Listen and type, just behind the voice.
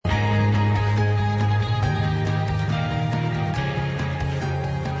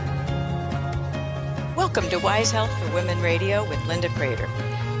Welcome to Wise Health for Women Radio with Linda Crater.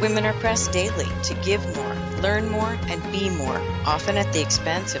 Women are pressed daily to give more, learn more, and be more, often at the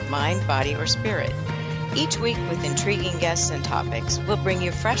expense of mind, body, or spirit. Each week, with intriguing guests and topics, we'll bring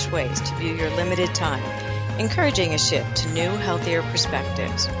you fresh ways to view your limited time, encouraging a shift to new, healthier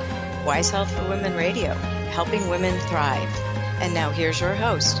perspectives. Wise Health for Women Radio, helping women thrive. And now here's your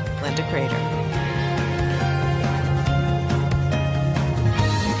host, Linda Crater.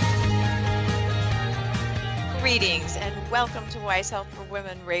 Greetings and welcome to Wise Health for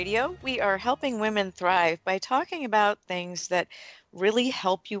Women Radio. We are helping women thrive by talking about things that really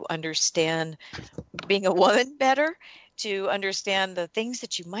help you understand being a woman better, to understand the things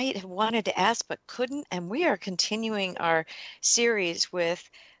that you might have wanted to ask but couldn't. And we are continuing our series with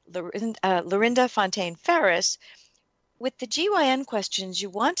Lorinda Fontaine-Ferris with the GYN questions you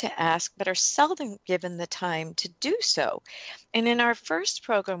want to ask but are seldom given the time to do so. And in our first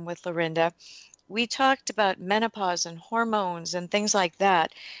program with Lorinda, we talked about menopause and hormones and things like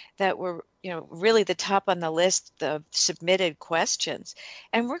that were, really the top on the list of submitted questions.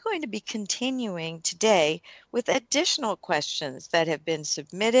 And we're going to be continuing today with additional questions that have been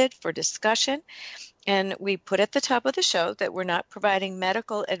submitted for discussion. And we put at the top of the show that we're not providing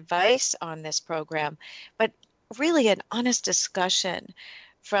medical advice on this program, but really an honest discussion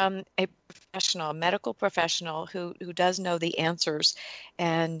from a professional, a medical professional who does know the answers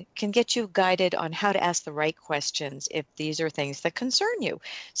and can get you guided on how to ask the right questions if these are things that concern you.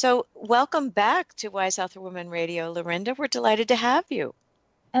 So welcome back to Wise Health for Women Radio, Lorinda. We're delighted to have you.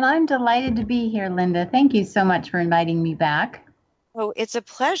 And I'm delighted to be here, Linda. Thank you so much for inviting me back. Oh, it's a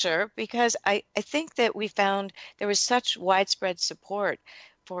pleasure because I think that we found there was such widespread support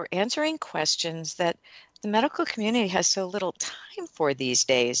for answering questions that the medical community has so little time for these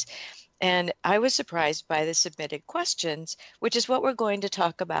days. And I was surprised by the submitted questions, which is what we're going to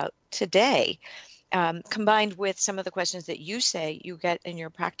talk about today, combined with some of the questions that you say you get in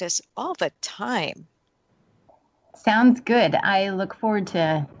your practice all the time. Sounds good. I look forward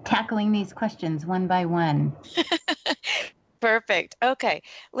to tackling these questions one by one. Perfect. Okay,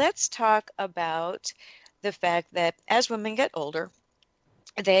 let's talk about the fact that as women get older,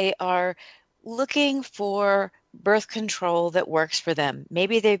 they are looking for birth control that works for them.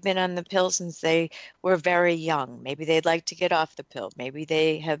 Maybe they've been on the pill since they were very young. Maybe they'd like to get off the pill. Maybe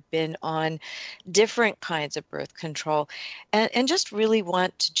they have been on different kinds of birth control and just really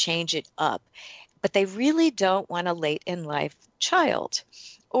want to change it up. But they really don't want a late in life child.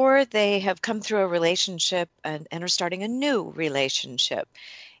 Or they have come through a relationship and are starting a new relationship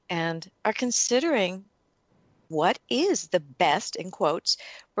and are considering what is the best, in quotes,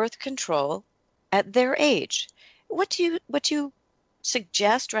 birth control at their age. What do you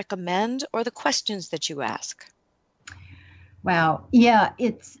suggest, recommend, or the questions that you ask? Wow. Yeah,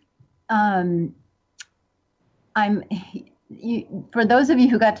 it's for those of you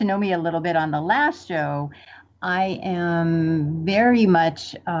who got to know me a little bit on the last show, I am very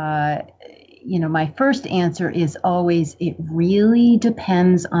much my first answer is always it really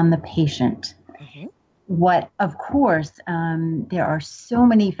depends on the patient. Of course, there are so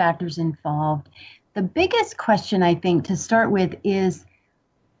many factors involved. The biggest question, I think, to start with is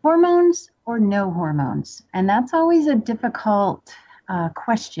hormones or no hormones? And that's always a difficult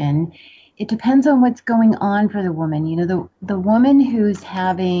question. It depends on what's going on for the woman. The woman who's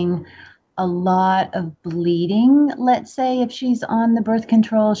having a lot of bleeding, let's say if she's on the birth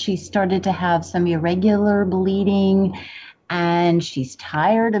control, she started to have some irregular bleeding and she's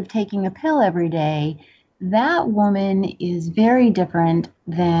tired of taking a pill every day. That woman is very different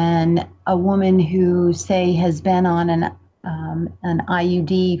than a woman who, say, has been on an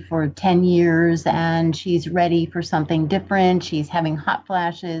IUD for 10 years and she's ready for something different. She's having hot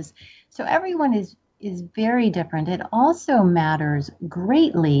flashes. So everyone is very different. It also matters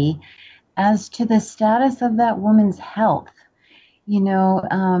greatly as to the status of that woman's health. In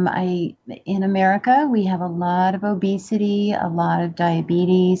America, we have a lot of obesity, a lot of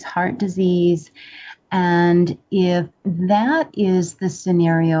diabetes, heart disease. And if that is the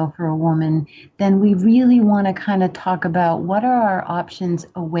scenario for a woman, then we really want to kind of talk about what are our options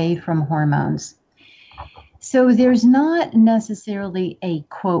away from hormones. So there's not necessarily a,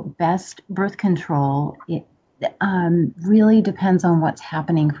 quote, best birth control. It really depends on what's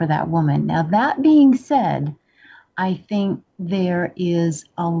happening for that woman. Now, that being said, I think there is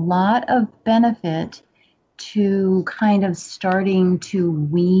a lot of benefit to kind of starting to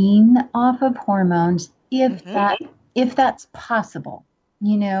wean off of hormones if that's possible.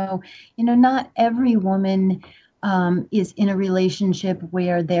 Not every woman is in a relationship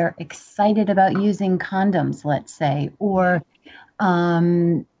where they're excited about using condoms, let's say, or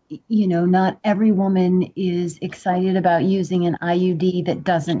not every woman is excited about using an IUD that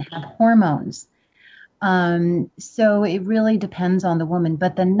doesn't have hormones. So it really depends on the woman.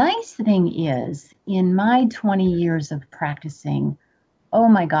 But the nice thing is, in my 20 years of practicing, oh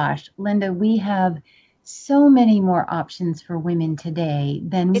my gosh, Linda, we have so many more options for women today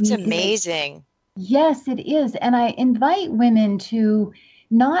than It's we did. amazing. Yes, it is. And I invite women to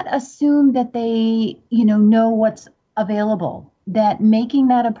not assume that they, know what's available, that making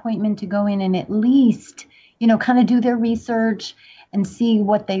that appointment to go in and at least, kind of do their research and see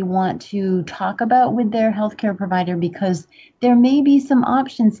what they want to talk about with their healthcare provider, because there may be some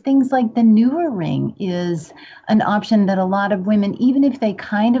options. Things like the Newer Ring is an option that a lot of women, even if they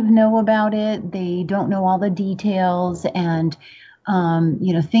kind of know about it, they don't know all the details. And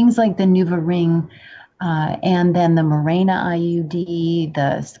things like the Nuva Ring, and then the Mirena IUD,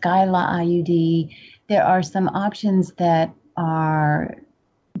 the Skyla IUD. There are some options that are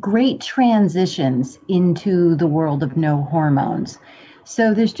great transitions into the world of no hormones.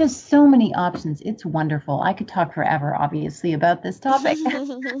 So there's just so many options. It's wonderful. I could talk forever, obviously, about this topic.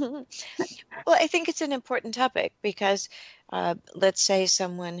 Well, I think it's an important topic because let's say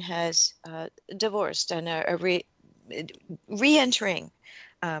someone has divorced and are re-entering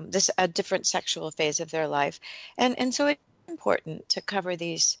this a different sexual phase of their life, and so it's important to cover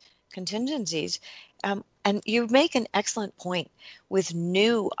these contingencies. And you make an excellent point with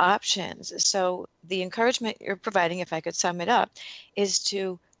new options. So the encouragement you're providing, if I could sum it up, is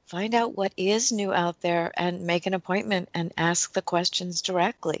to find out what is new out there and make an appointment and ask the questions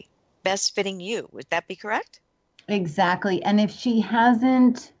directly, best fitting you. Would that be correct? Exactly. And if she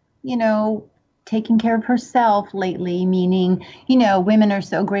hasn't, taken care of herself lately, meaning, women are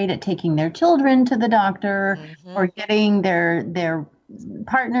so great at taking their children to the doctor Hmm. or getting their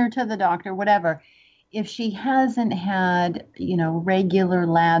partner to the doctor, whatever. If she hasn't had, regular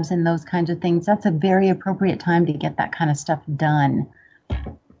labs and those kinds of things, that's a very appropriate time to get that kind of stuff done.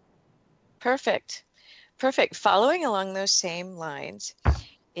 Perfect. Perfect. Following along those same lines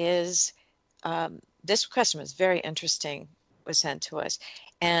is this question was very interesting, was sent to us.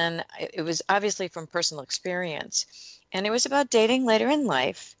 And it was obviously from personal experience. And it was about dating later in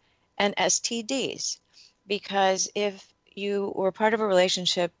life and STDs. Because if you were part of a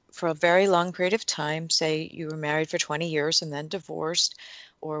relationship for a very long period of time, say you were married for 20 years and then divorced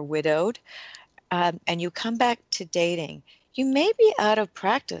or widowed, and you come back to dating, you may be out of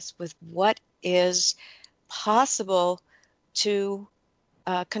practice with what is possible to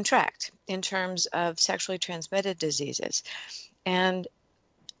contract in terms of sexually transmitted diseases. And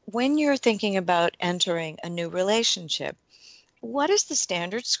when you're thinking about entering a new relationship, what is the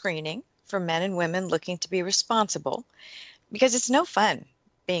standard screening for men and women looking to be responsible? Because it's no fun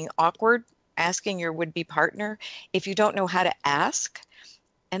being awkward, asking your would-be partner if you don't know how to ask.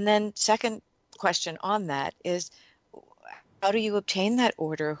 And then second question on that is, how do you obtain that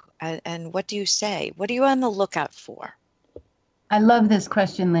order and what do you say? What are you on the lookout for? I love this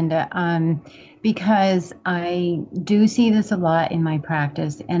question, Linda, because I do see this a lot in my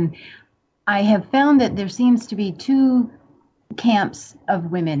practice. And I have found that there seems to be two camps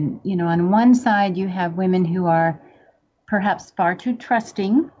of women. On one side, you have women who are perhaps far too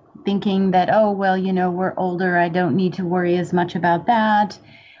trusting, thinking that, oh, well, we're older. I don't need to worry as much about that.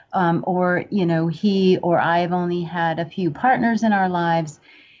 Or, he or I have only had a few partners in our lives.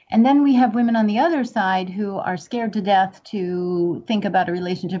 And then we have women on the other side who are scared to death to think about a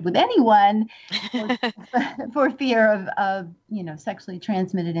relationship with anyone for, for fear of sexually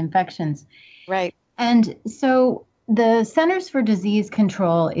transmitted infections. Right. And so the Centers for Disease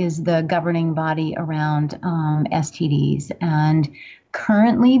Control is the governing body around STDs. And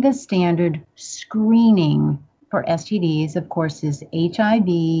currently, the standard screening for STDs, of course, is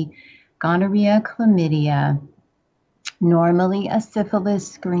HIV, gonorrhea, chlamydia, normally a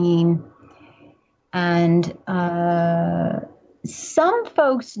syphilis screen. And some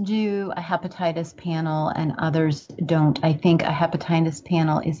folks do a hepatitis panel and others don't. I think a hepatitis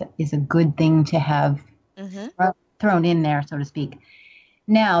panel is a good thing to have Hmm. thrown in there, so to speak.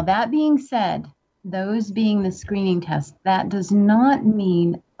 Now, that being said, those being the screening test, that does not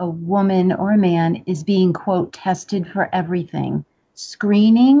mean a woman or a man is being, quote, tested for everything.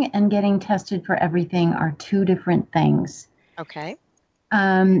 Screening and getting tested for everything are two different things. Okay.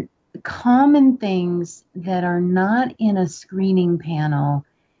 Um, Common things that are not in a screening panel,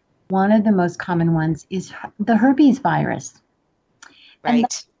 one of the most common ones is the herpes virus. And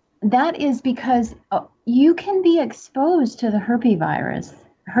Right. that is because you can be exposed to the herpes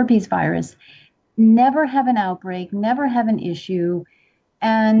virus, never have an outbreak, never have an issue,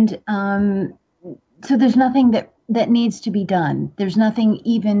 and so there's nothing that that needs to be done. There's nothing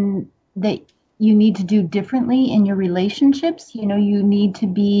even that you need to do differently in your relationships. You know, you need to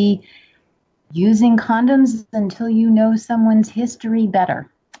be using condoms until you know someone's history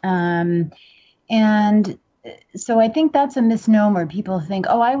better. And so I think that's a misnomer. People think,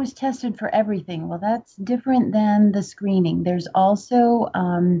 oh, I was tested for everything. Well, that's different than the screening. There's also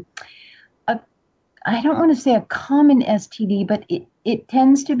a, I don't want to say a common STD, but it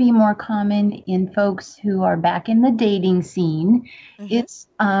tends to be more common in folks who are back in the dating scene. Mm-hmm. It's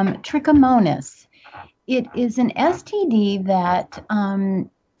trichomonas. It is an STD that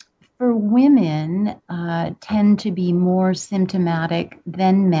for women tend to be more symptomatic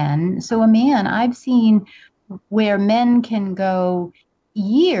than men. So a man, I've seen where men can go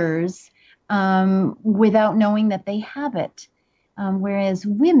years without knowing that they have it. Whereas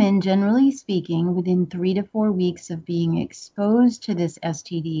women, generally speaking, within 3 to 4 weeks of being exposed to this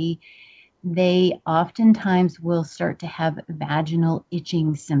STD, they oftentimes will start to have vaginal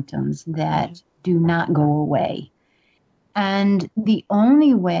itching symptoms Mm-hmm. that do not go away. And the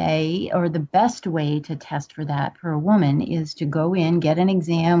only way or the best way to test for that for a woman is to go in, get an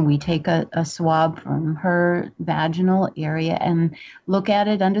exam. We take a swab from her vaginal area and look at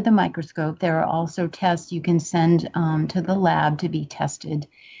it under the microscope. There are also tests you can send to the lab to be tested,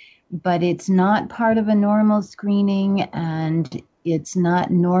 but it's not part of a normal screening, and it's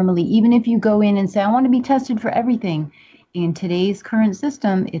not normally, even if you go in and say, I want to be tested for everything, in today's current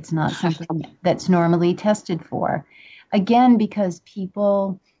system, it's not something that's normally tested for. Again, because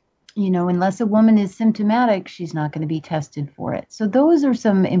people, unless a woman is symptomatic, she's not going to be tested for it. So those are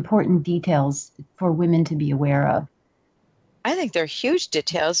some important details for women to be aware of. I think they're huge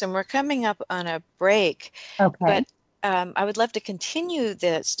details, and we're coming up on a break, Okay. but I would love to continue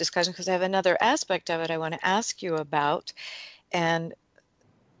this discussion because I have another aspect of it I want to ask you about, and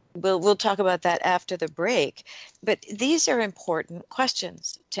we'll talk about that after the break. But these are important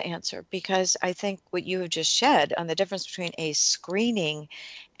questions to answer because I think what you have just shed on the difference between a screening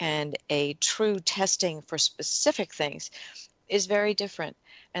and a true testing for specific things is very different.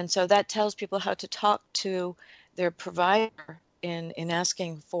 And so that tells people how to talk to their provider in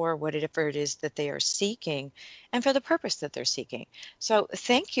asking for whatever it is that they are seeking and for the purpose that they're seeking. So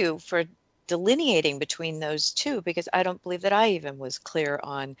thank you for delineating between those two, because I don't believe that I even was clear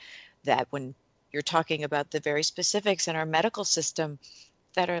on that when you're talking about the very specifics in our medical system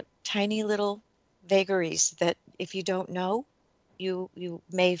that are tiny little vagaries that if you don't know, you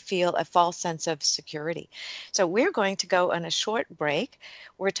may feel a false sense of security. So we're going to go on a short break.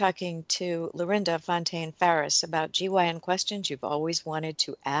 We're talking to Lorinda Fontaine Farris about GYN questions you've always wanted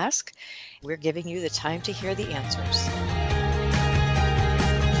to ask. We're giving you the time to hear the answers.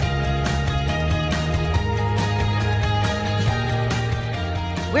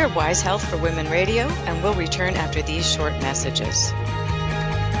 We're Wise Health for Women Radio, and we'll return after these short messages.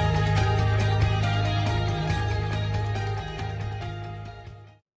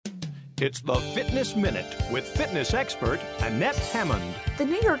 It's the Fitness Minute with fitness expert Annette Hammond. The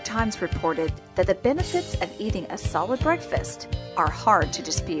New York Times reported that the benefits of eating a solid breakfast are hard to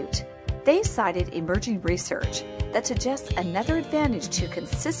dispute. They cited emerging research that suggests another advantage to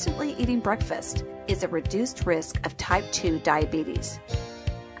consistently eating breakfast is a reduced risk of type 2 diabetes.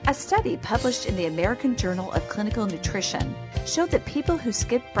 A study published in the American Journal of Clinical Nutrition showed that people who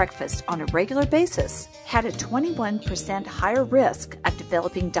skipped breakfast on a regular basis had a 21% higher risk of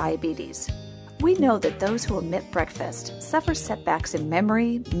developing diabetes. We know that those who omit breakfast suffer setbacks in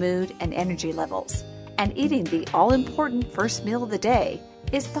memory, mood, and energy levels, and eating the all-important first meal of the day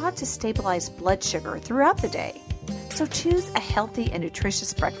is thought to stabilize blood sugar throughout the day. So choose a healthy and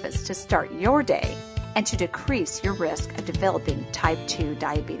nutritious breakfast to start your day and to decrease your risk of developing type 2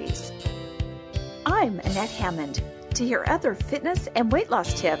 diabetes. I'm Annette Hammond. To hear other fitness and weight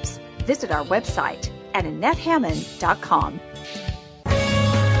loss tips, visit our website at AnnetteHammond.com.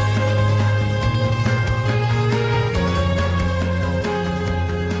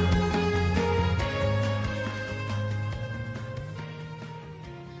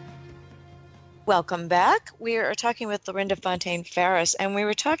 Welcome back. We are talking with Lorinda Fontaine Farris, and we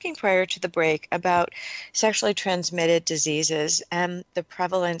were talking prior to the break about sexually transmitted diseases and the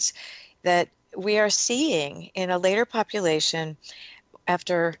prevalence that we are seeing in a later population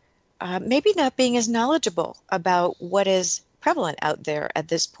after maybe not being as knowledgeable about what is prevalent out there at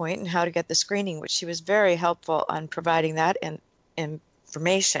this point and how to get the screening, which she was very helpful on providing that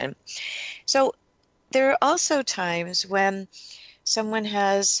information. So there are also times when someone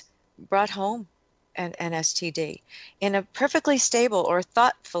has brought home an STD in a perfectly stable or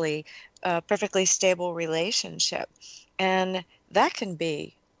thoughtfully perfectly stable relationship. And that can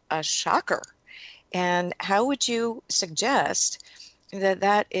be a shocker. And how would you suggest that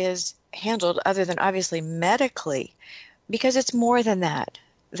that is handled other than obviously medically? Because it's more than that.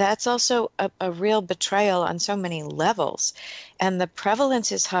 That's also a real betrayal on so many levels. And the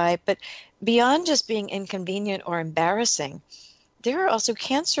prevalence is high, but beyond just being inconvenient or embarrassing, there are also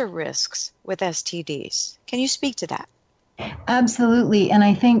cancer risks with STDs. Can you speak to that? Absolutely, and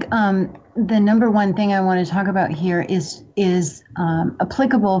I think the number one thing I want to talk about here is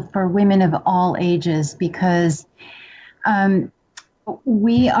applicable for women of all ages, because um,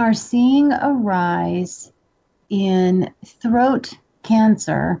 we are seeing a rise in throat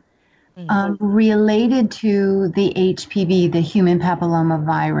cancer related to the HPV, the human papilloma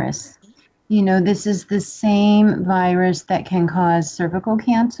virus. You know, this is the same virus that can cause cervical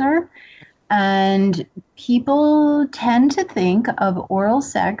cancer. And people tend to think of oral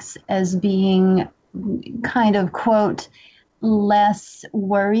sex as being kind of, quote, less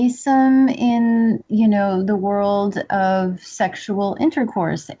worrisome in, you know, the world of sexual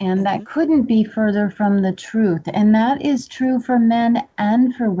intercourse. And that couldn't be further from the truth. And that is true for men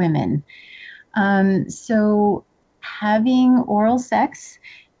and for women. So having oral sex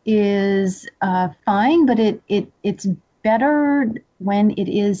is fine, but it's better when it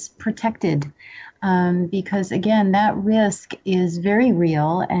is protected, because again, that risk is very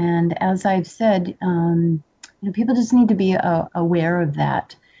real. And as I've said, people just need to be aware of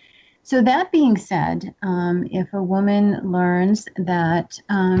that. So that being said, if a woman learns that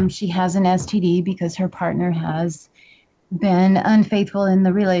she has an STD because her partner has been unfaithful in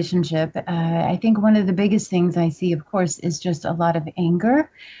the relationship, I think one of the biggest things I see, of course, is just a lot of anger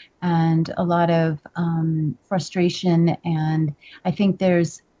and a lot of frustration. And I think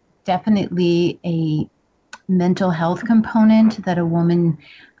there's definitely a mental health component that a woman,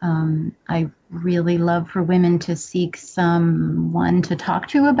 I really love for women to seek someone to talk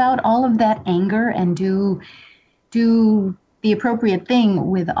to about all of that anger and do the appropriate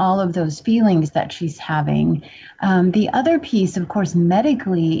thing with all of those feelings that she's having. The other piece, of course,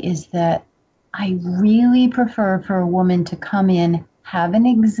 medically, is that I really prefer for a woman to come in, have an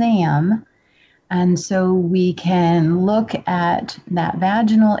exam, and so we can look at that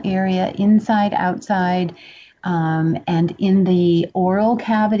vaginal area, inside, outside, and in the oral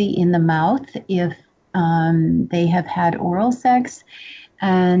cavity in the mouth if they have had oral sex,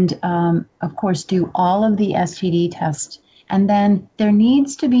 and of course do all of the STD tests. And then there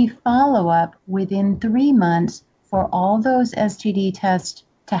needs to be follow-up within 3 months for all those STD tests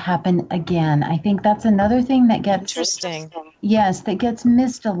to happen again. I think that's another thing that gets Interesting. Yes, that gets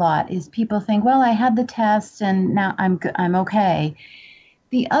missed a lot, is people think, well, I had the tests and now I'm okay.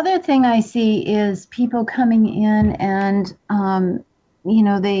 The other thing I see is people coming in and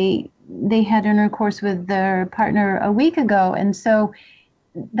they had intercourse with their partner a week ago, and so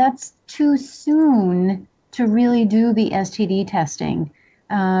that's too soon to really do the STD testing.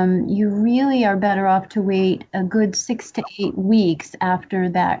 You really are better off to wait a good 6 to 8 weeks after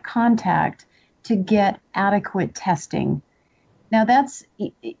that contact to get adequate testing. Now that's,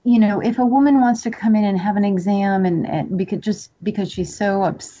 if a woman wants to come in and have an exam and because she's so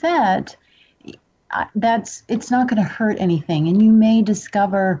upset, it's not going to hurt anything. And you may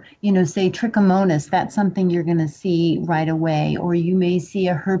discover, say trichomonas, that's something you're going to see right away. Or you may see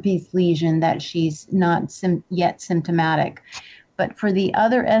a herpes lesion that she's not yet symptomatic. But for the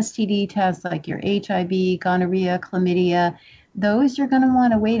other STD tests, like your HIV, gonorrhea, chlamydia, those you're going to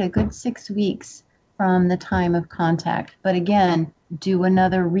want to wait a good 6 weeks from the time of contact. But again, do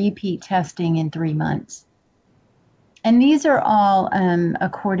another repeat testing in 3 months. And these are all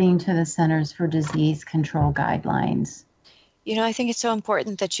according to the Centers for Disease Control guidelines. I think it's so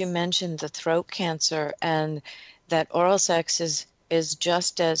important that you mentioned the throat cancer and that oral sex is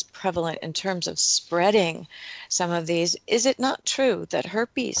just as prevalent in terms of spreading some of these. Is it not true that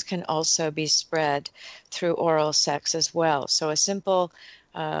herpes can also be spread through oral sex as well? So a simple,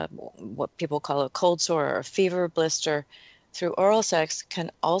 what people call a cold sore or a fever blister through oral sex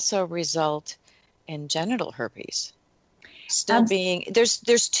can also result in genital herpes. Still being,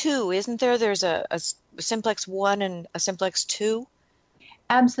 there's two, isn't there? There's a simplex 1 and a simplex 2.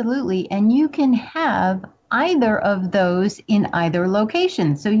 Absolutely. And you can have either of those in either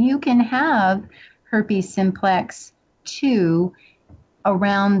location. So you can have herpes simplex 2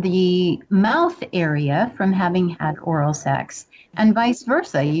 around the mouth area from having had oral sex, and vice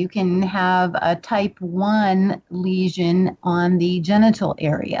versa. You can have a type 1 lesion on the genital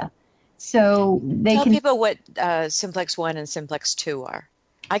area. So they Tell can people what simplex 1 and simplex 2 are.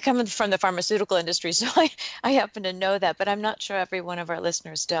 I come from the pharmaceutical industry, so I happen to know that, but I'm not sure every one of our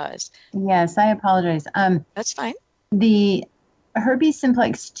listeners does. Yes, I apologize. That's fine. The herpes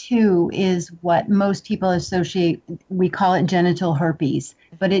simplex 2 is what most people associate. We call it genital herpes,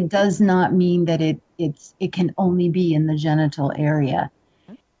 but it does not mean that it can only be in the genital area.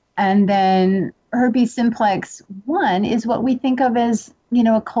 And then herpes simplex 1 is what we think of as,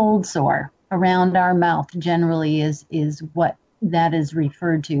 a cold sore around our mouth generally is what that is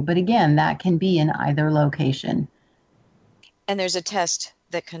referred to. But again, that can be in either location. And there's a test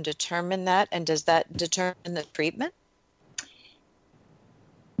that can determine that. And does that determine the treatment?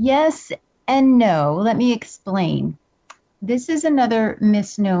 Yes and no. Let me explain. This is another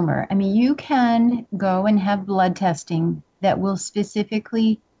misnomer. I mean, you can go and have blood testing that will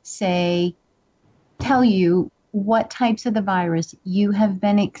specifically tell you what types of the virus you have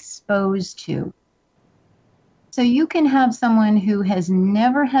been exposed to. So you can have someone who has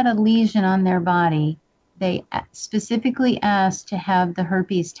never had a lesion on their body. They specifically ask to have the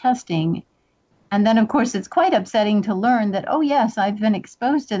herpes testing. And then, of course, it's quite upsetting to learn that, oh, yes, I've been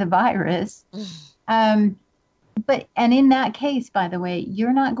exposed to the virus. And in that case, by the way,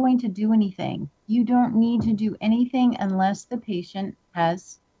 you're not going to do anything. You don't need to do anything unless the patient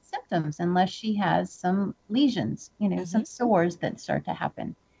has symptoms, unless she has some lesions, some sores that start to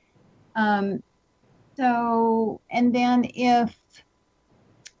happen. And then if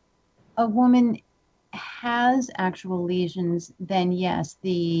a woman has actual lesions, then yes,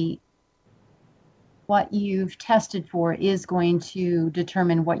 what you've tested for is going to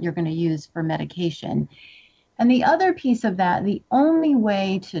determine what you're going to use for medication. And the other piece of that, the only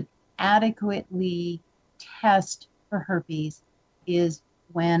way to adequately test for herpes is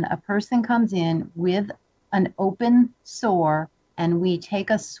when a person comes in with an open sore and we take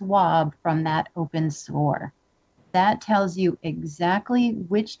a swab from that open sore. That tells you exactly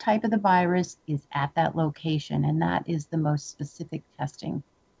which type of the virus is at that location, and that is the most specific testing.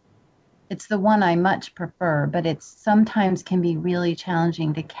 It's the one I much prefer, but it sometimes can be really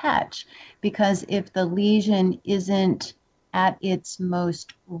challenging to catch because if the lesion isn't at its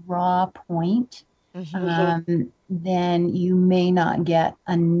most raw point, then you may not get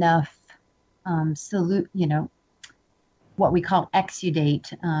enough what we call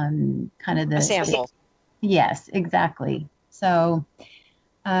exudate, kind of a sample. Yes, exactly. So,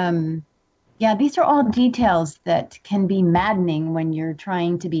 yeah, these are all details that can be maddening when you're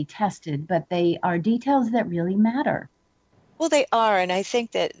trying to be tested, but they are details that really matter. Well, they are, and I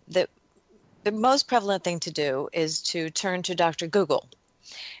think that the most prevalent thing to do is to turn to Dr. Google.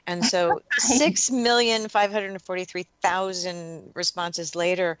 And so 6,543,000 responses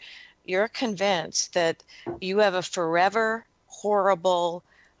later, you're convinced that you have a forever horrible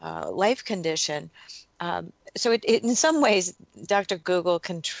life condition. So in some ways, Dr. Google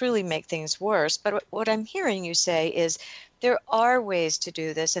can truly make things worse. But what I'm hearing you say is there are ways to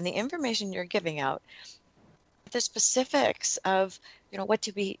do this, and the information you're giving out, the specifics of what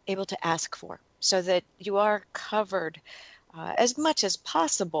to be able to ask for, so that you are covered as much as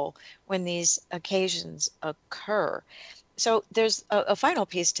possible when these occasions occur. So there's a final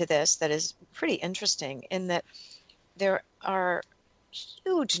piece to this that is pretty interesting in that there are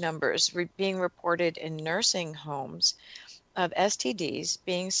huge numbers being reported in nursing homes of STDs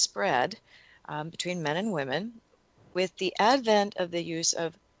being spread between men and women with the advent of the use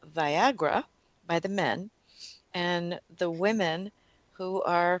of Viagra by the men, and the women who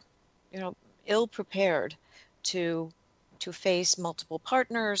are, ill prepared to face multiple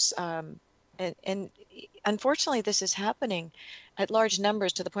partners. And unfortunately, this is happening at large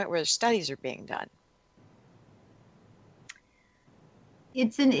numbers to the point where studies are being done.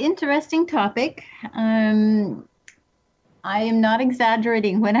 It's an interesting topic. I am not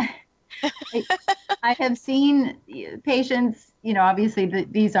exaggerating when I have seen patients, obviously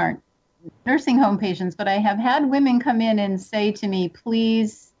these aren't nursing home patients, but I have had women come in and say to me,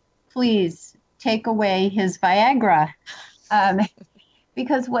 please take away his Viagra.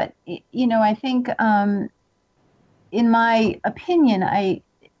 Because I think, in my opinion,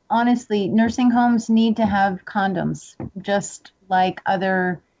 honestly, nursing homes need to have condoms, just like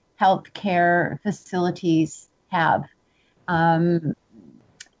other healthcare facilities have. And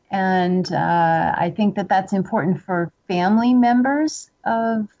I think that that's important for family members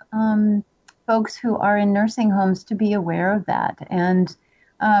of folks who are in nursing homes to be aware of that. And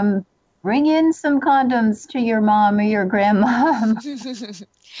bring in some condoms to your mom or your grandmom.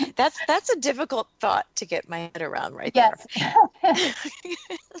 That's a difficult thought to get my head around right there.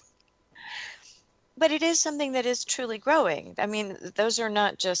 But it is something that is truly growing. I mean, those are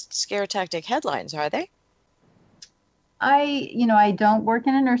not just scare tactic headlines, are they? I don't work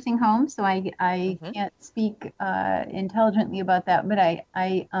in a nursing home, so I can't speak intelligently about that. But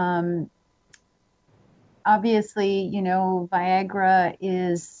obviously, Viagra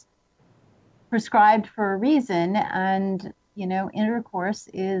is prescribed for a reason, and, intercourse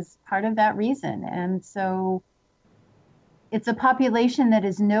is part of that reason. And so it's a population that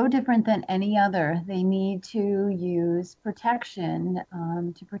is no different than any other. They need to use protection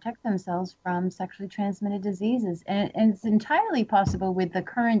to protect themselves from sexually transmitted diseases. And it's entirely possible with the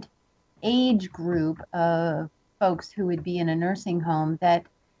current age group of folks who would be in a nursing home that,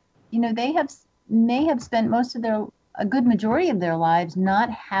 they may have spent a good majority of their lives not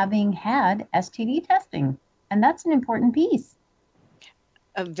having had STD testing. And that's an important piece.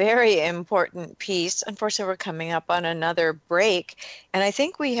 A very important piece. Unfortunately, we're coming up on another break, and I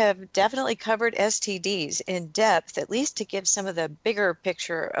think we have definitely covered STDs in depth, at least to give some of the bigger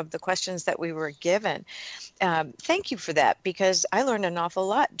picture of the questions that we were given. Thank you for that, because I learned an awful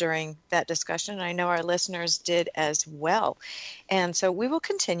lot during that discussion. I know our listeners did as well. And so we will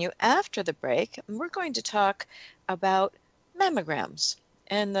continue after the break, and we're going to talk about mammograms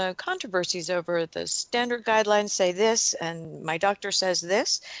and the controversies over the standard guidelines say this, and my doctor says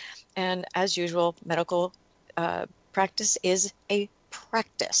this. And as usual, medical practice is a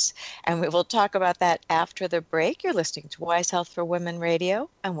practice. And we will talk about that after the break. You're listening to Wise Health for Women Radio,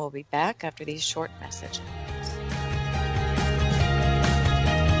 and we'll be back after these short messages.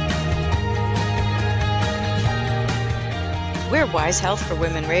 We're Wise Health for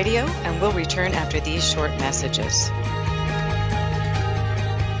Women Radio, and we'll return after these short messages.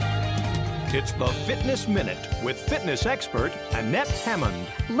 It's the Fitness Minute with fitness expert Annette Hammond.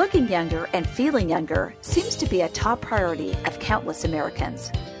 Looking younger and feeling younger seems to be a top priority of countless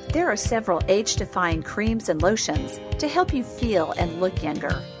Americans. There are several age-defying creams and lotions to help you feel and look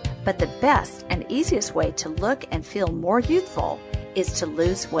younger. But the best and easiest way to look and feel more youthful is to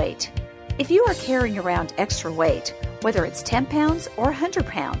lose weight. If you are carrying around extra weight, whether it's 10 pounds or 100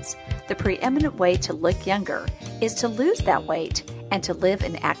 pounds, the preeminent way to look younger is to lose that weight and to live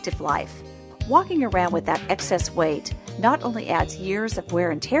an active life. Walking around with that excess weight not only adds years of wear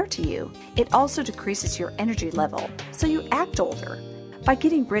and tear to you, it also decreases your energy level, so you act older. By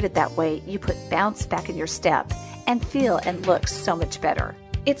getting rid of that weight, you put bounce back in your step and feel and look so much better.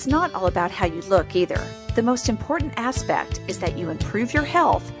 It's not all about how you look either. The most important aspect is that you improve your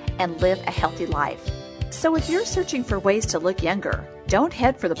health and live a healthy life. So if you're searching for ways to look younger, don't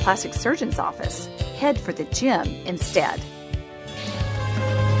head for the plastic surgeon's office. Head for the gym instead.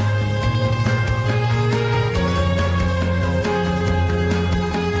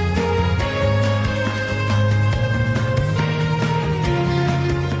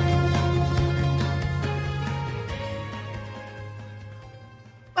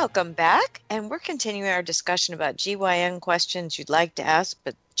 Welcome back, and we're continuing our discussion about GYN questions you'd like to ask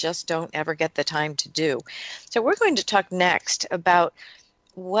but just don't ever get the time to do. So we're going to talk next about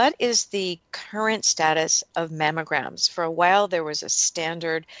what is the current status of mammograms. For a while there was a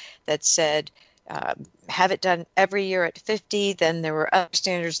standard that said have it done every year at 50. Then there were other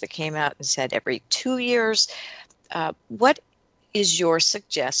standards that came out and said every 2 years. What is your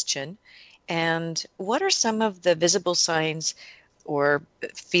suggestion, and what are some of the visible signs or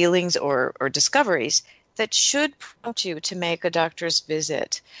feelings or discoveries that should prompt you to make a doctor's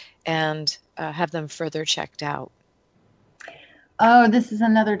visit and have them further checked out? Oh, this is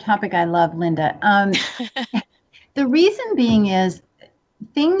another topic I love, Linda. The reason being is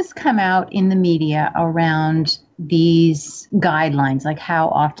things come out in the media around these guidelines, like how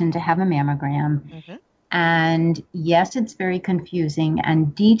often to have a mammogram. Mm-hmm. And yes, it's very confusing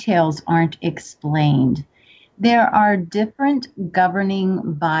and details aren't explained. There are different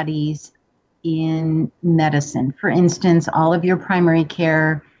governing bodies in medicine. For instance, all of your primary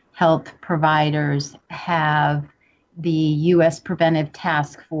care health providers have the U.S. Preventive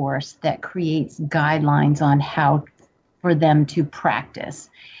Task Force that creates guidelines on how for them to practice.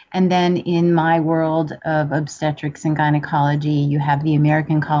 And then in my world of obstetrics and gynecology, you have the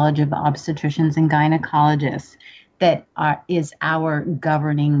American College of Obstetricians and Gynecologists that is our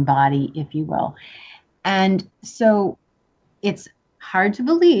governing body, if you will. And so it's hard to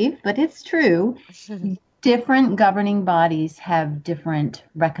believe, but it's true. Different governing bodies have different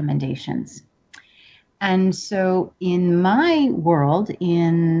recommendations. And so in my world,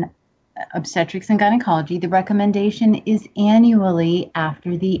 in obstetrics and gynecology, the recommendation is annually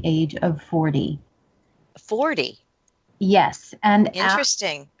after the age of 40. 40? Yes. And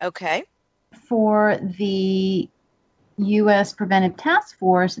interesting. Okay. For the U.S. Preventive Task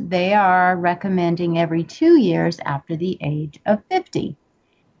Force, they are recommending every 2 years after the age of 50.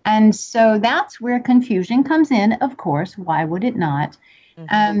 And so that's where confusion comes in, of course. Why would it not?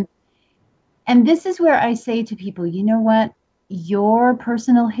 Mm-hmm. And this is where I say to people, you know what? Your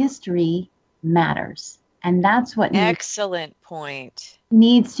personal history matters. And that's what Excellent point.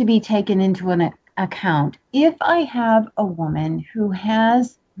 needs to be taken into an account. If I have a woman who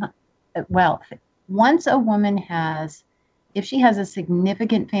has, well, once a woman has, if she has a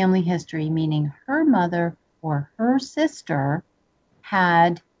significant family history, meaning her mother or her sister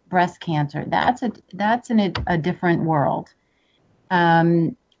had breast cancer, that's a different world.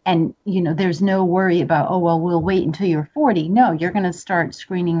 And there's no worry about, oh well, we'll wait until you're 40. No, you're going to start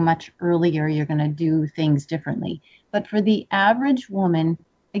screening much earlier. You're going to do things differently. But for the average woman,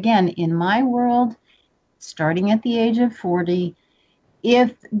 again, in my world, starting at the age of 40,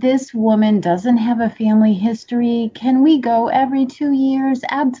 if this woman doesn't have a family history, can we go every 2 years?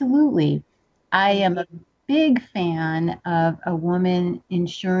 Absolutely. I am a big fan of a woman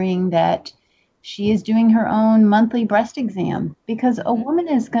ensuring that she is doing her own monthly breast exam, because a woman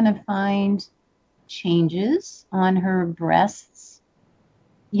is going to find changes on her breasts.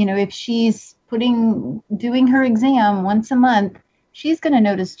 If she's doing her exam once a month, she's going to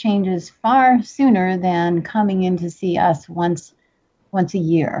notice changes far sooner than coming in to see us once a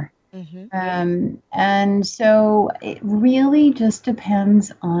year. And so it really just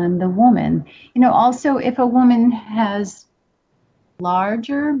depends on the woman. Also, if a woman has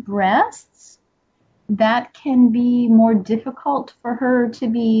larger breasts, that can be more difficult for her to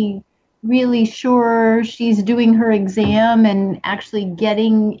be really sure she's doing her exam and actually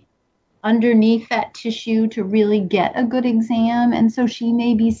getting underneath that tissue to really get a good exam. And so she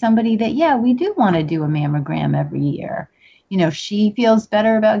may be somebody that, yeah, we do want to do a mammogram every year. She feels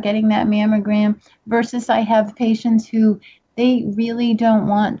better about getting that mammogram, versus I have patients who they really don't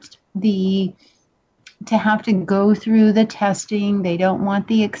want to have to go through the testing. They don't want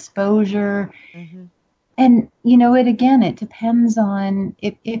the exposure. And it depends on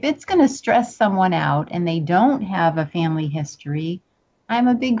if it's going to stress someone out and they don't have a family history. I'm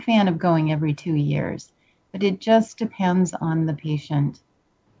a big fan of going every 2 years, but it just depends on the patient.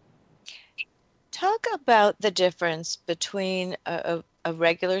 Talk about the difference between a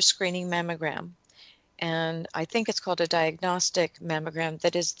regular screening mammogram and I think it's called a diagnostic mammogram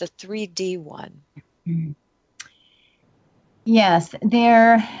that is the 3D one. Yes,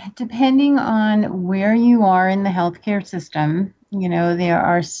 depending on where you are in the healthcare system, there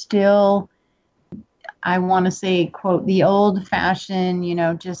are still, I want to say, quote, the old fashioned,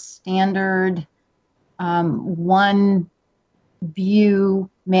 just standard one view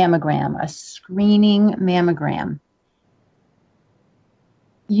mammogram, a screening mammogram.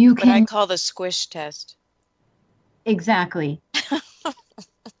 What I call the squish test. Exactly.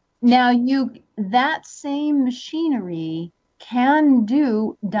 Now that same machinery can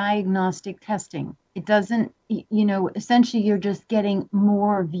do diagnostic testing. It doesn't, essentially you're just getting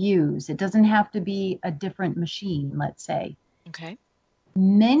more views. It doesn't have to be a different machine, let's say. Okay.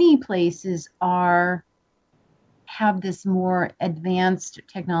 Many places have this more advanced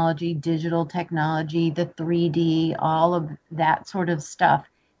technology, digital technology, the 3D, all of that sort of stuff.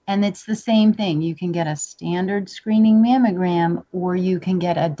 And it's the same thing. You can get a standard screening mammogram, or you can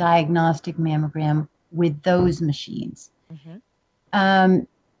get a diagnostic mammogram with those machines. And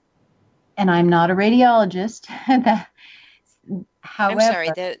I'm not a radiologist. I'm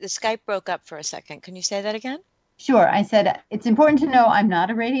sorry, the Skype broke up for a second. Can you say that again? Sure. I said it's important to know I'm not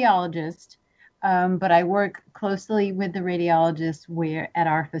a radiologist, but I work closely with the radiologists where at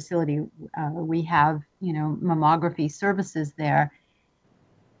our facility we have, mammography services there.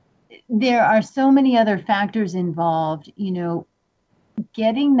 There are so many other factors involved.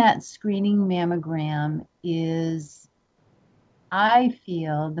 Getting that screening mammogram is, I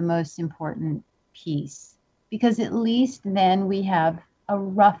feel, the most important piece, because at least then we have a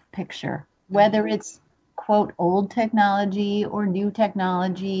rough picture, whether it's, quote, old technology or new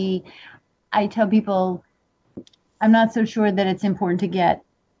technology. I tell people I'm not so sure that it's important to get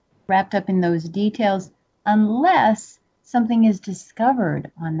wrapped up in those details unless something is discovered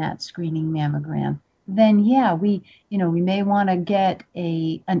on that screening mammogram. Then yeah, we may want to get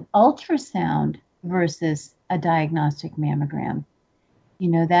an ultrasound versus a diagnostic mammogram.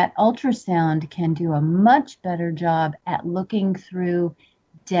 That ultrasound can do a much better job at looking through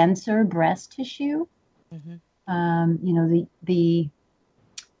denser breast tissue. And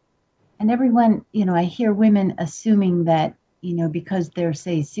everyone, I hear women assuming that, because they're,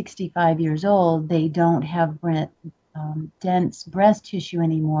 say, 65 years old, they don't have dense breast tissue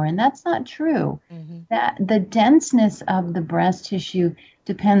anymore. And that's not true. That the denseness of the breast tissue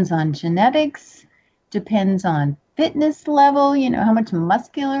depends on genetics, depends on fitness level, how much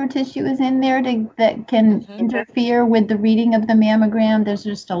muscular tissue is in there that can interfere with the reading of the mammogram. There's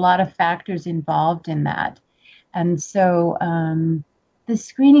just a lot of factors involved in that. And so the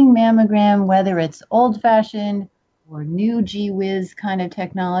screening mammogram, whether it's old-fashioned or new GWIZ kind of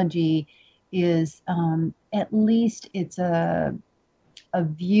technology, is at least it's a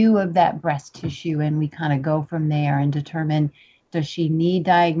view of that breast tissue, and we kind of go from there and determine, does she need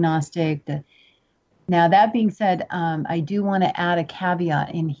diagnostic? Now, that being said, I do want to add a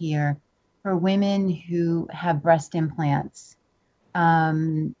caveat in here for women who have breast implants.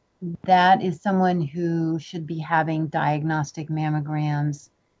 That is someone who should be having diagnostic mammograms,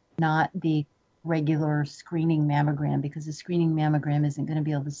 not the regular screening mammogram, because the screening mammogram isn't going to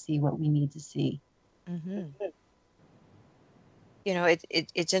be able to see what we need to see. Mm-hmm. You know,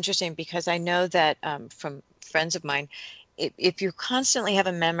 it's interesting because I know that from friends of mine, if you constantly have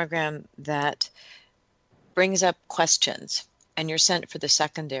a mammogram that brings up questions and you're sent for the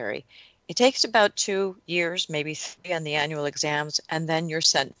secondary, it takes about 2 years, maybe 3 on the annual exams, and then you're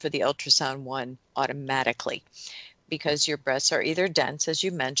sent for the ultrasound 1 automatically because your breasts are either dense, as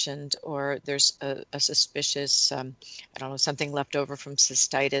you mentioned, or there's a suspicious, I don't know, something left over from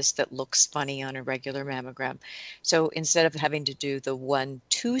cystitis that looks funny on a regular mammogram. So instead of having to do the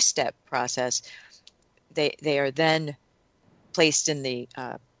 1-2-step process, they are then placed in the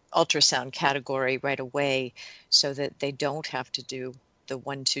ultrasound category right away so that they don't have to do the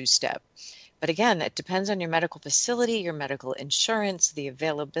 1-2 step. But again, it depends on your medical facility, your medical insurance, the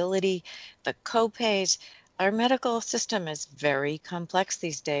availability, the copays. Our medical system is very complex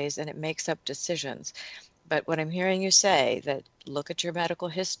these days, and it makes up decisions. But what I'm hearing you say, that look at your medical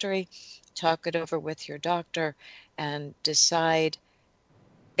history, talk it over with your doctor, and decide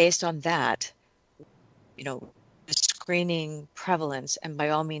based on that, you know, the screening prevalence, and by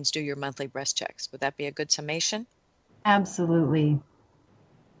all means do your monthly breast checks. Would that be a good summation? Absolutely.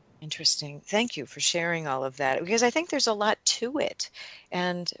 Interesting. Thank you for sharing all of that, because I think there's a lot to it,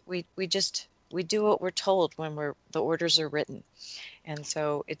 and we do what we're told when the orders are written. And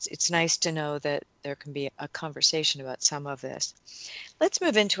so it's nice to know that there can be a conversation about some of this. Let's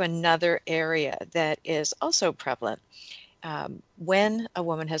move into another area that is also prevalent when a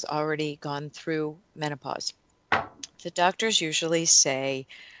woman has already gone through menopause. The doctors usually say,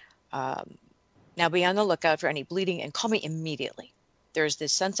 now be on the lookout for any bleeding and call me immediately. There's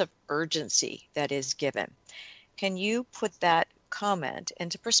this sense of urgency that is given. Can you put that comment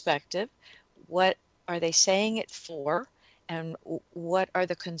into perspective? What are they saying it for? And what are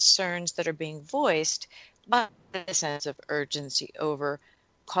the concerns that are being voiced by the sense of urgency over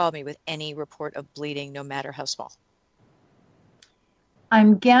call me with any report of bleeding, no matter how small?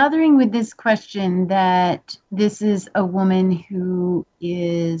 I'm gathering with this question that this is a woman who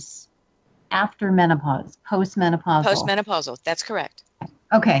is after menopause, postmenopausal. Postmenopausal, that's correct.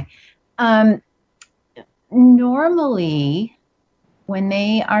 Okay. Normally, when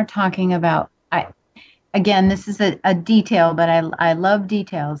they are talking about, again, this is a detail, but I love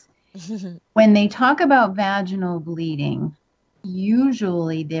details. When they talk about vaginal bleeding,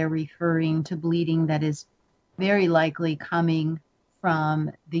 usually they're referring to bleeding that is very likely coming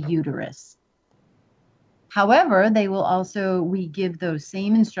from the uterus. However, we give those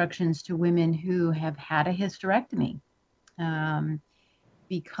same instructions to women who have had a hysterectomy.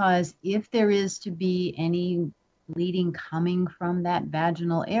 Because if there is to be any bleeding coming from that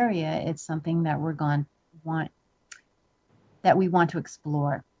vaginal area, it's something that we want to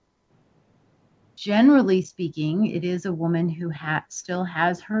explore. Generally speaking, it is a woman who still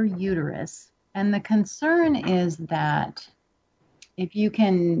has her uterus, and the concern is that if you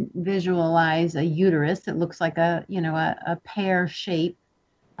can visualize a uterus, it looks like a pear-shaped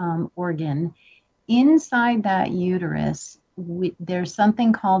organ. Inside that uterus, there's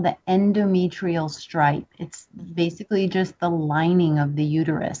something called the endometrial stripe. It's basically just the lining of the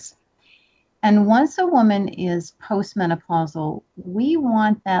uterus. And once a woman is postmenopausal, we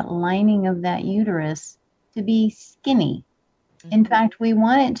want that lining of that uterus to be skinny. In fact, we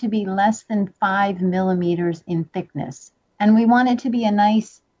want it to be less than 5 millimeters in thickness. And we want it to be a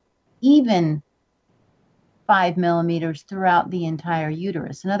nice, even 5 millimeters throughout the entire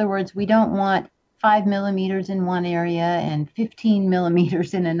uterus. In other words, we don't want 5 millimeters in one area and 15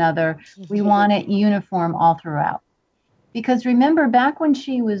 millimeters in another. We want it uniform all throughout. Because remember, back when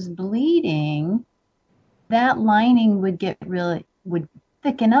she was bleeding, that lining would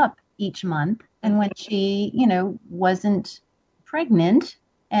thicken up each month. And when she, wasn't pregnant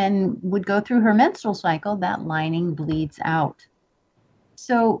and would go through her menstrual cycle, that lining bleeds out.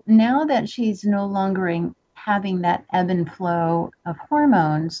 So now that she's no longer having that ebb and flow of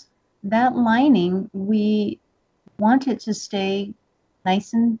hormones, that lining, we want it to stay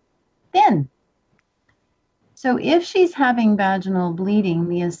nice and thin. So if she's having vaginal bleeding,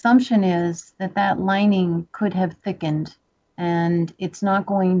 the assumption is that lining could have thickened and it's not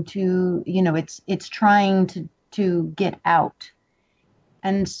going to, it's trying to get out.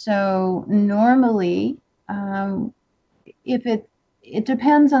 And so normally, if it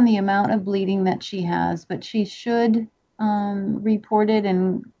depends on the amount of bleeding that she has, but she should report it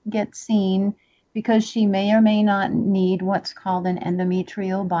and get seen, because she may or may not need what's called an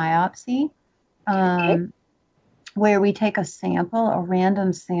endometrial biopsy, where we take a sample, a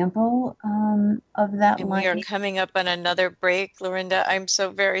random sample of that And lining. we are coming up on another break, Lorinda. I'm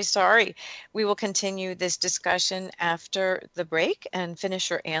so very sorry. We will continue this discussion after the break and finish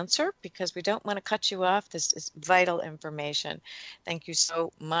your answer, because we don't want to cut you off. This is vital information. Thank you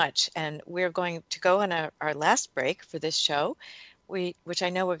so much. And we're going to go on our last break for this show, which I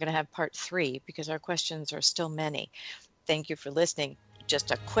know we're going to have part 3 because our questions are still many. Thank you for listening.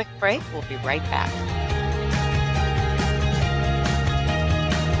 Just a quick break. We'll be right back.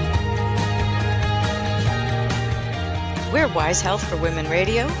 We're Wise Health for Women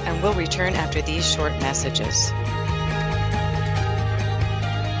Radio, and we'll return after these short messages.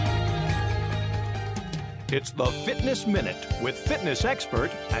 It's the Fitness Minute with fitness expert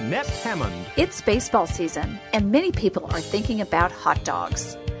Annette Hammond. It's baseball season, and many people are thinking about hot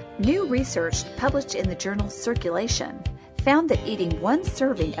dogs. New research published in the journal Circulation found that eating 1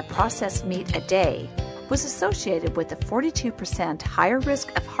 serving of processed meat a day was associated with a 42% higher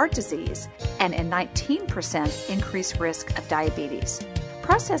risk of heart disease and a 19% increased risk of diabetes.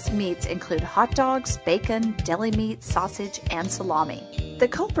 Processed meats include hot dogs, bacon, deli meat, sausage, and salami. The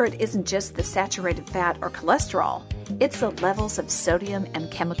culprit isn't just the saturated fat or cholesterol, it's the levels of sodium and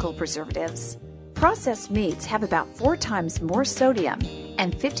chemical preservatives. Processed meats have about 4 times more sodium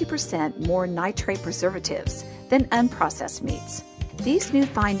and 50% more nitrate preservatives than unprocessed meats. These new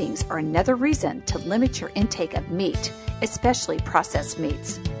findings are another reason to limit your intake of meat, especially processed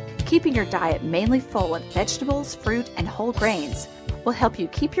meats. Keeping your diet mainly full of vegetables, fruit, and whole grains will help you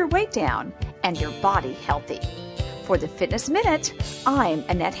keep your weight down and your body healthy. For the Fitness Minute, I'm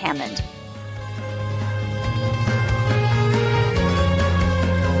Annette Hammond.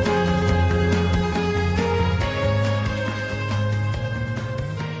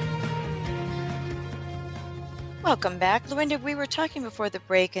 Welcome back. Lorinda, we were talking before the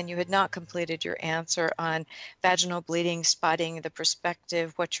break and you had not completed your answer on vaginal bleeding, spotting the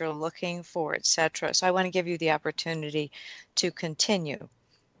perspective, what you're looking for, etc. So I want to give you the opportunity to continue.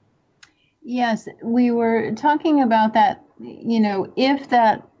 Yes, we were talking about that, if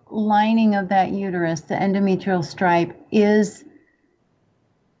that lining of that uterus, the endometrial stripe, is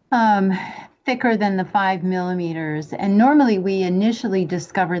thicker than the 5 millimeters. And normally we initially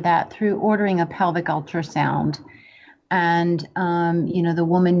discover that through ordering a pelvic ultrasound. And, the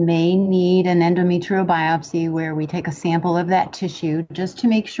woman may need an endometrial biopsy where we take a sample of that tissue just to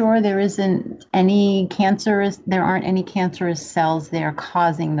make sure there aren't any cancerous cells there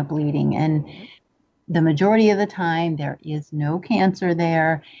causing the bleeding. And the majority of the time there is no cancer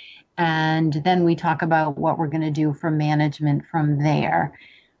there. And then we talk about what we're going to do for management from there.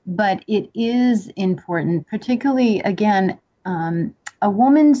 But it is important, particularly, again, a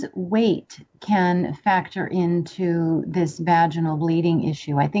woman's weight can factor into this vaginal bleeding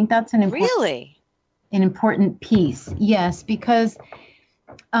issue. I think that's an important piece. Yes, because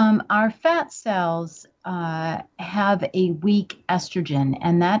our fat cells have a weak estrogen,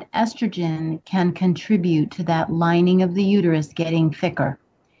 and that estrogen can contribute to that lining of the uterus getting thicker.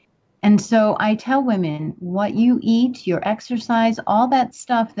 And so I tell women, what you eat, your exercise, all that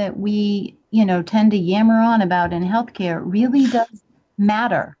stuff that we, tend to yammer on about in healthcare really does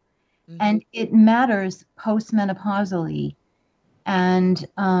matter. Mm-hmm. And it matters postmenopausally. And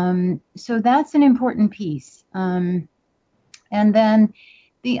so that's an important piece. And then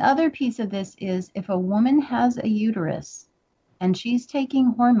the other piece of this is, if a woman has a uterus and she's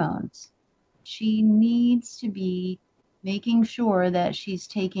taking hormones, she needs to be making sure that she's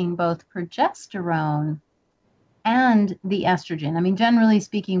taking both progesterone and the estrogen. I mean, generally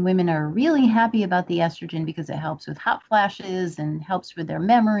speaking, women are really happy about the estrogen because it helps with hot flashes and helps with their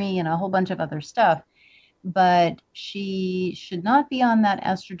memory and a whole bunch of other stuff. But she should not be on that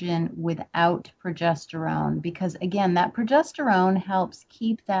estrogen without progesterone, because, again, that progesterone helps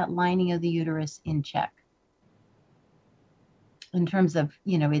keep that lining of the uterus in check in terms of,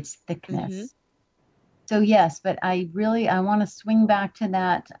 its thickness. Mm-hmm. So yes, but I want to swing back to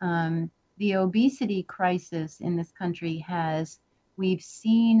that. The obesity crisis in this country we've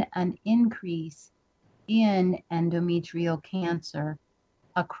seen an increase in endometrial cancer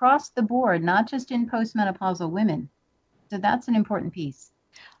across the board, not just in postmenopausal women. So that's an important piece.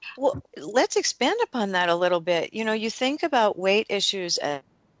 Well, let's expand upon that a little bit. You think about weight issues as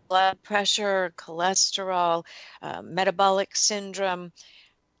blood pressure, cholesterol, metabolic syndrome,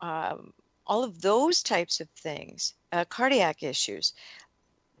 all of those types of things, cardiac issues.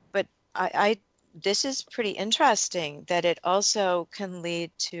 But this is pretty interesting that it also can lead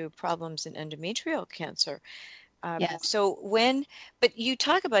to problems in endometrial cancer. Yes. So but you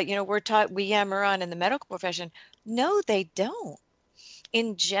talk about, we yammer on in the medical profession. No, they don't.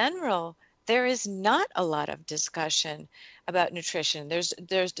 In general, there is not a lot of discussion about nutrition.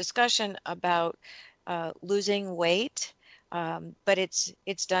 There's discussion about losing weight, but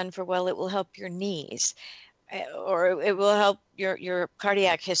it's done for, well, it will help your knees, or it will help your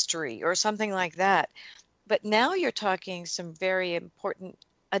cardiac history or something like that. But now you're talking some very important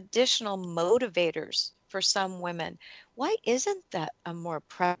additional motivators for some women. Why isn't that a more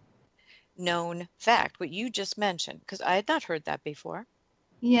known fact, what you just mentioned? Because I had not heard that before.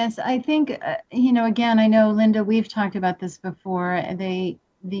 Yes, I think, again, I know, Linda, we've talked about this before.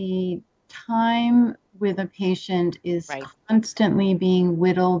 The time with a patient is Right. constantly being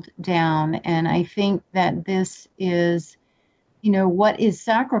whittled down. And I think that this is, what is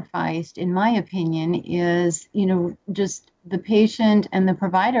sacrificed, in my opinion, is, just the patient and the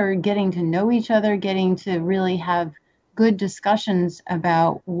provider getting to know each other, getting to really have good discussions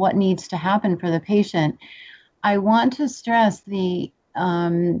about what needs to happen for the patient. I want to stress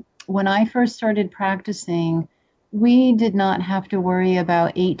when I first started practicing, we did not have to worry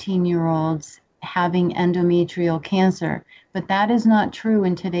about 18-year-olds having endometrial cancer, but that is not true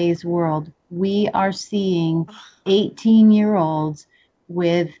in today's world. We are seeing 18-year-olds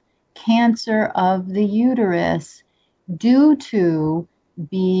with cancer of the uterus due to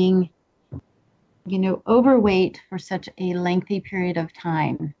being, overweight for such a lengthy period of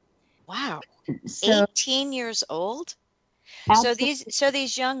time. Wow. So, 18 years old? So absolutely.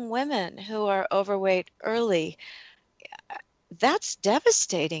 these young women who are overweight early, that's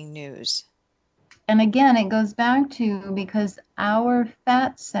devastating news. And again, it goes back to because our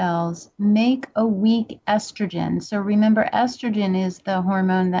fat cells make a weak estrogen. So remember, estrogen is the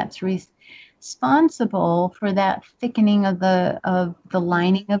hormone that's responsible for that thickening of the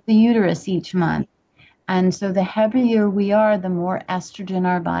lining of the uterus each month. And so the heavier we are, the more estrogen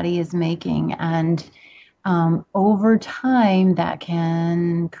our body is making. And over time, that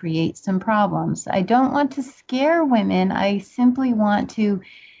can create some problems. I don't want to scare women. I simply want to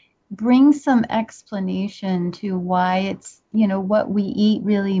bring some explanation to why it's, what we eat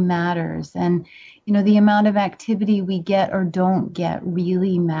really matters. And, the amount of activity we get or don't get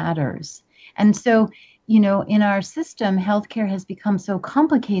really matters. And so, in our system, healthcare has become so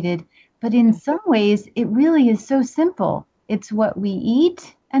complicated, but in some ways, it really is so simple. It's what we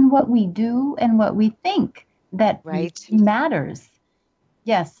eat and what we do and what we think that really Right. matters.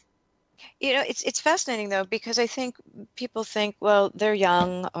 Yes. It's fascinating though, because I think people think, well, they're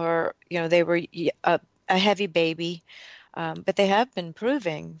young, or they were a heavy baby, but they have been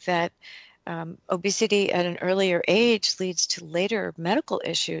proving that obesity at an earlier age leads to later medical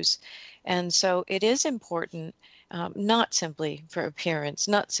issues. And so it is important, not simply for appearance,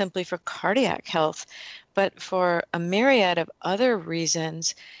 not simply for cardiac health, but for a myriad of other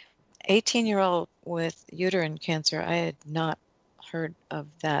reasons. 18-year-old with uterine cancer, I had not heard of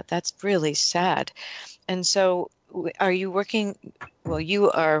that. That's really sad. And so are you working, well,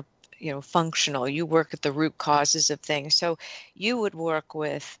 you are, functional. You work at the root causes of things. So you would work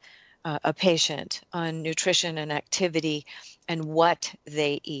with a patient on nutrition and activity and what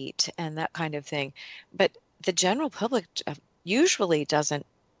they eat and that kind of thing. But the general public usually doesn't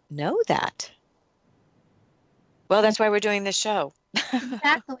know that. Well, that's why we're doing this show.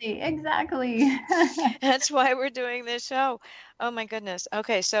 Exactly. Exactly. That's why we're doing this show. Oh my goodness.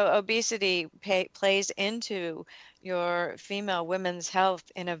 Okay, so obesity plays into your female women's health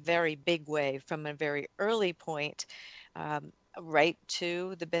in a very big way from a very early point, right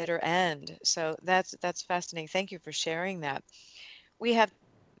to the bitter end. So that's fascinating. Thank you for sharing that. We have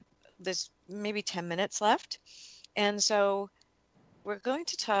this maybe 10 minutes left, and so we're going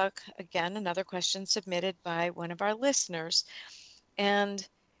to talk again, another question submitted by one of our listeners. And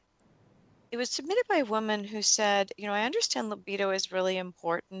it was submitted by a woman who said, I understand libido is really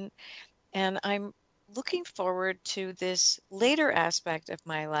important, and I'm looking forward to this later aspect of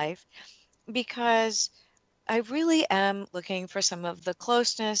my life because I really am looking for some of the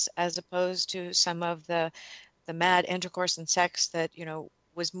closeness as opposed to some of the mad intercourse and sex that,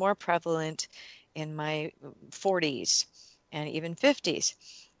 was more prevalent in my 40s and even 50s.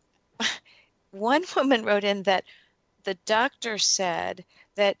 One woman wrote in that the doctor said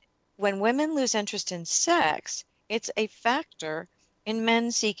that when women lose interest in sex, it's a factor in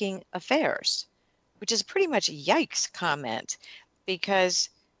men seeking affairs, which is pretty much a yikes comment because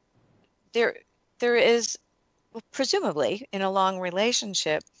there is presumably in a long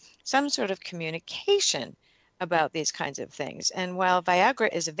relationship some sort of communication about these kinds of things. And while Viagra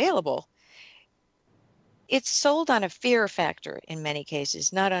is available, it's sold on a fear factor in many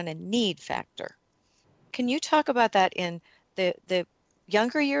cases, not on a need factor. Can you talk about that in the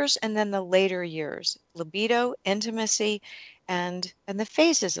younger years and then the later years, libido, intimacy, and the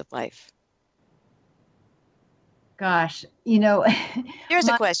phases of life? Gosh, Here's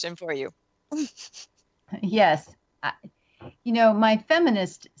a question for you. yes. My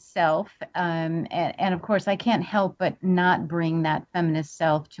feminist self, and of course, I can't help but not bring that feminist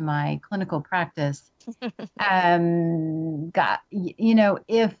self to my clinical practice. If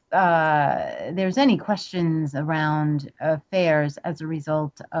there's any questions around affairs as a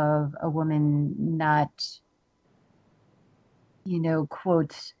result of a woman not,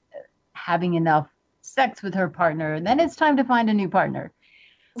 quote, having enough sex with her partner, then it's time to find a new partner.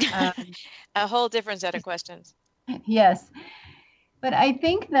 A whole different set of questions. Yes. But I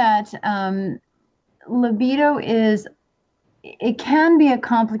think that libido it can be a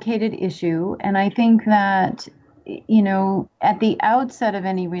complicated issue. And I think that, at the outset of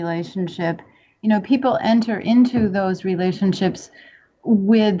any relationship, people enter into those relationships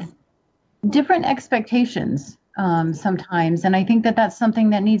with different expectations sometimes. And I think that that's something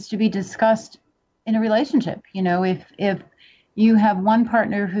that needs to be discussed in a relationship. If you have one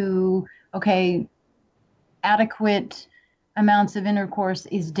partner who, okay, adequate amounts of intercourse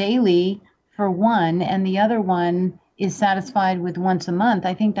is daily for one, and the other one is satisfied with once a month,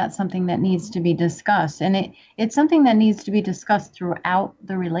 I think that's something that needs to be discussed. And it's something that needs to be discussed throughout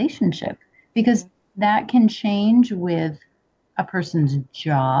the relationship, because that can change with a person's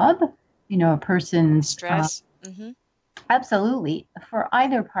job, a person's stress. Absolutely. For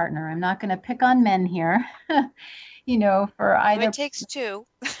either partner, I'm not going to pick on men here. For either. It takes two.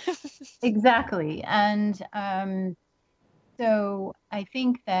 Exactly. And so I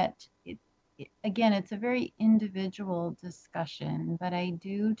think that, again, it's a very individual discussion, but I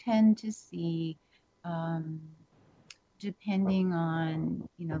do tend to see, depending on,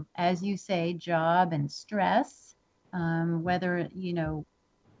 as you say, job and stress, whether,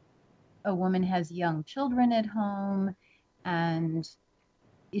 a woman has young children at home and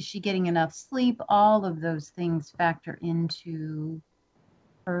is she getting enough sleep? All of those things factor into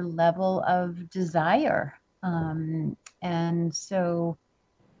her level of desire. And so,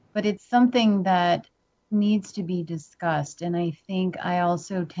 but it's something that needs to be discussed. And I think I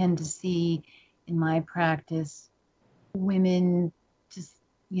also tend to see in my practice women just,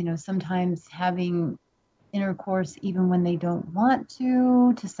 sometimes having intercourse even when they don't want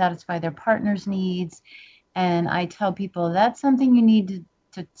to satisfy their partner's needs. And I tell people that's something you need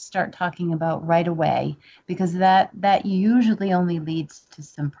to start talking about right away, because that usually only leads to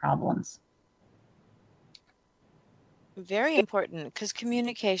some problems. Very important, because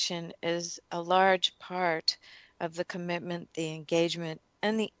communication is a large part of the commitment, the engagement,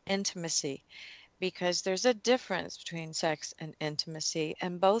 and the intimacy, because there's a difference between sex and intimacy,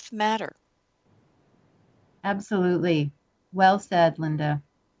 and both matter. Absolutely. Well said, Linda.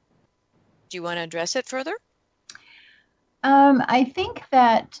 Do you want to address it further? I think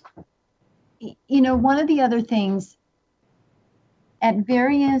that, one of the other things at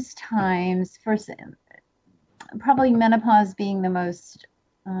various times, first, probably menopause being the most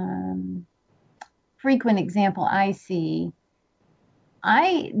frequent example I see,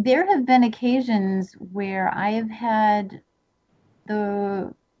 there have been occasions where I have had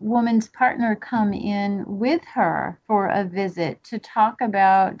the woman's partner come in with her for a visit to talk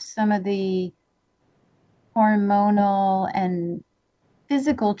about some of the hormonal and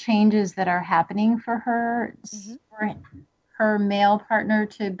physical changes that are happening for her, for her male partner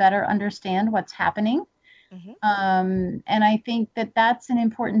to better understand what's happening. And I think that that's an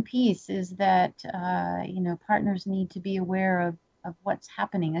important piece, is that, partners need to be aware of what's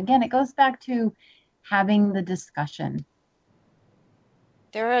happening. Again, it goes back to having the discussion.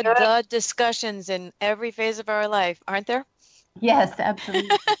 There are the discussions in every phase of our life, aren't there? Yes,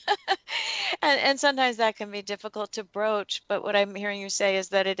 absolutely. And sometimes that can be difficult to broach, but what I'm hearing you say is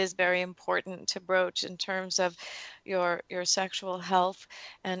that it is very important to broach in terms of your sexual health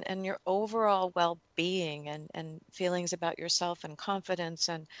and your overall well-being and feelings about yourself and confidence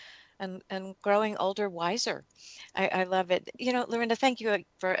and growing older wiser. I love it. Lorinda, thank you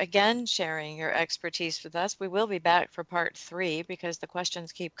for again sharing your expertise with us. We will be back for part 3 because the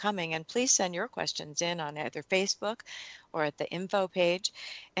questions keep coming, and please send your questions in on either Facebook or at the info page.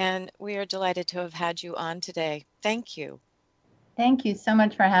 And we are delighted to have had you on today. Thank you. Thank you so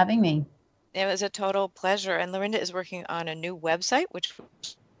much for having me. It was a total pleasure. And Lorinda is working on a new website, which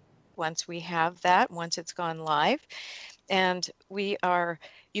once we have that, once it's gone live. And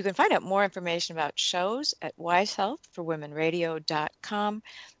you can find out more information about shows at wisehealthforwomenradio.com.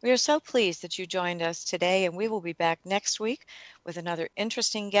 We are so pleased that you joined us today, and we will be back next week with another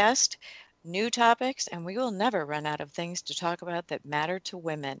interesting guest, new topics, and we will never run out of things to talk about that matter to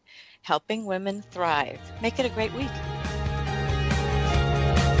women, helping women thrive. Make it a great week.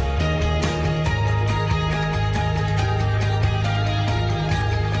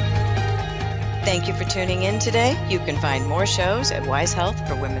 Thank you for tuning in today. You can find more shows at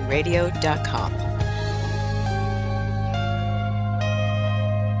wisehealthforwomenradio.com.